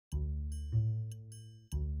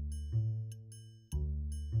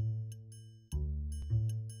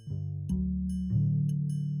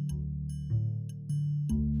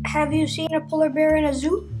Have you seen a polar bear in a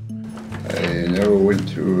zoo? I never went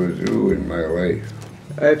to a zoo in my life.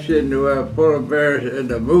 I've seen polar bears in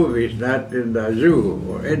the movies, not in the zoo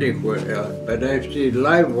or anywhere else, but I've seen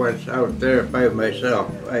live ones out there by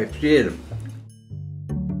myself. I've seen them.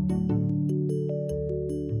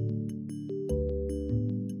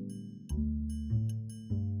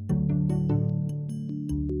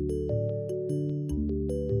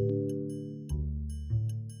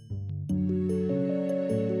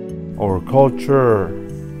 Our culture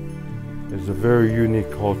is a very unique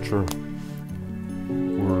culture.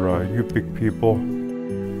 We're Yupik people.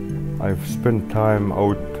 I've spent time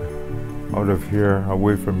out of here,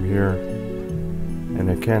 away from here, and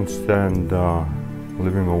I can't stand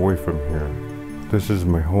living away from here. This is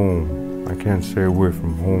my home. I can't stay away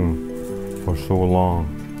from home for so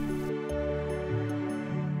long.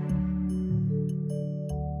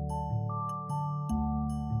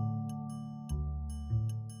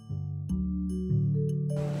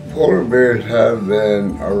 Polar bears have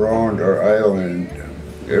been around our island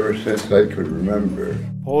ever since I could remember.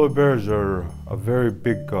 Polar bears are a very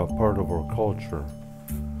big part of our culture,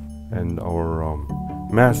 and our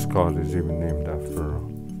mascot is even named after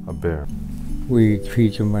a bear. We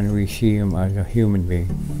treat them when we see them as a human being.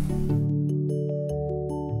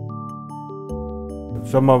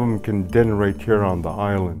 Some of them can den right here on the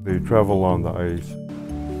island. They travel on the ice.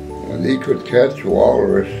 And they could catch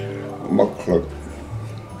walrus, mukluk,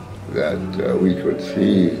 that we could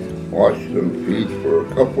see, watch them feed for a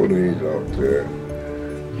couple days out there.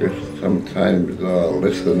 Just sometimes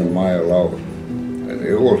less than a mile out. And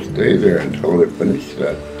they will stay there until they finish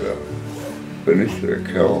their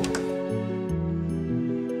kill.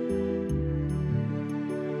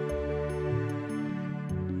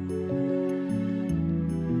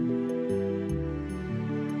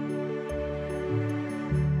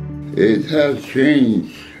 It has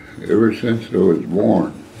changed ever since I was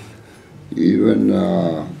born. Even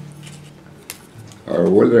our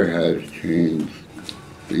weather has changed.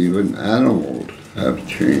 Even animals have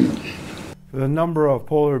changed. The number of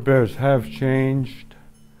polar bears have changed,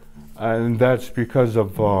 and that's because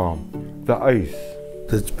of the ice.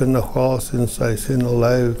 It's been a while since I've seen a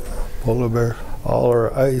live polar bear. All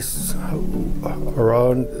our ice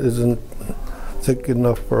around isn't thick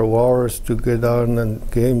enough for walrus to get on and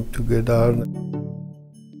game to get on.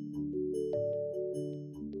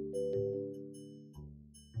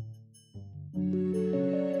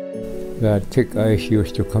 That thick ice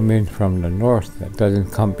used to come in from the north. That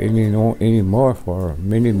doesn't come anymore for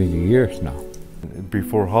many, many years now.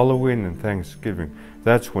 Before Halloween and Thanksgiving,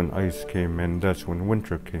 that's when ice came in, that's when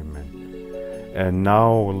winter came in. And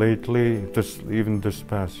now, lately, even this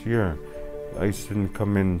past year, ice didn't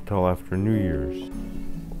come in until after New Year's.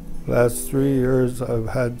 Last 3 years, I've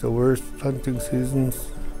had the worst hunting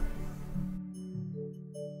seasons.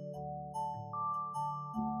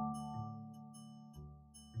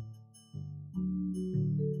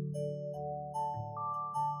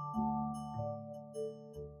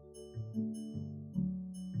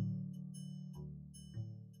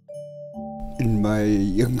 In my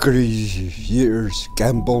younger years,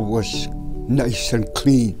 Gambell was nice and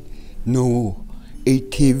clean. No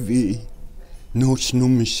ATV, no snow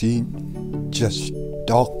machine, just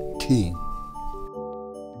dog team.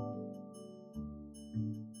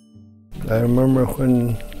 I remember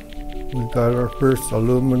when we got our first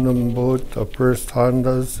aluminum boat, the first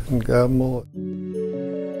Hondas in Gambell.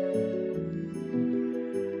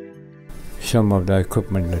 Some of the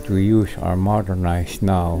equipment that we use are modernized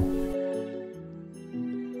now.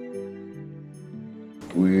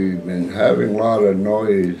 We've been having a lot of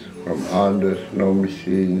noise from Honda snow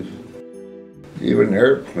machines, even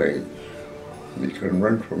airplanes. You can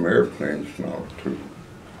run from airplanes now too.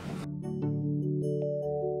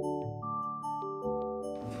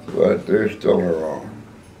 But they're still around.